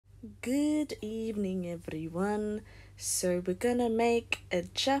Good evening, everyone. So, we're gonna make a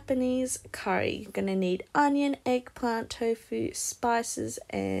Japanese curry. You're gonna need onion, eggplant, tofu, spices,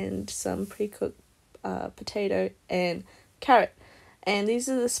 and some pre cooked potato and carrot. And these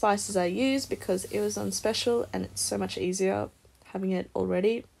are the spices I use because it was on special and it's so much easier having it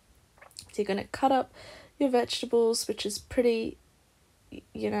already. So, you're gonna cut up your vegetables, which is pretty,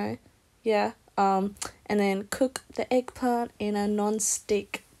 yeah. And then cook the eggplant in a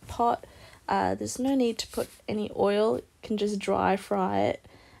non-stick pot. There's no need to put any oil. You can just dry fry it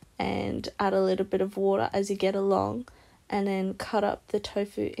and add a little bit of water as you get along, and then cut up the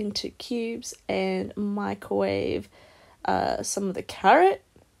tofu into cubes and microwave some of the carrot.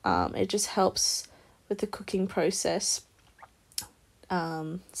 It just helps with the cooking process,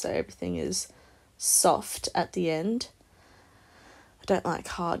 so everything is soft at the end. I don't like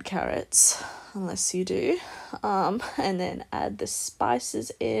hard carrots unless you do. And then add the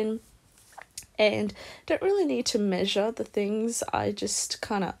spices in, and don't really need to measure the things. I just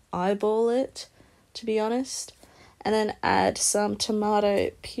kind of eyeball it, to be honest. And then add some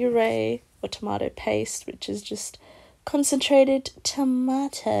tomato puree or tomato paste, which is just concentrated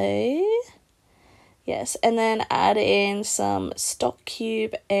tomato. Yes, and then add in some stock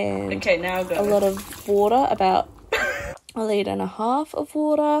cube and a lot of water, about a litre and a half of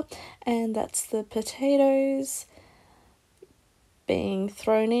water, and that's the potatoes being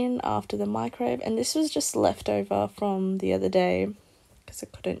thrown in after the microwave. And this was just leftover from the other day because I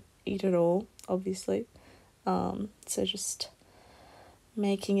couldn't eat it all, obviously. So just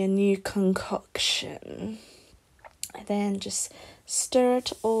making a new concoction. And then just stir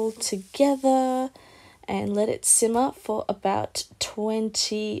it all together and let it simmer for about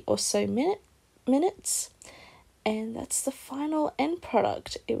 20 or so minutes. And that's the final end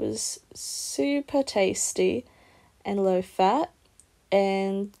product. It was super tasty and low fat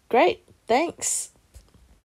and great. Thanks.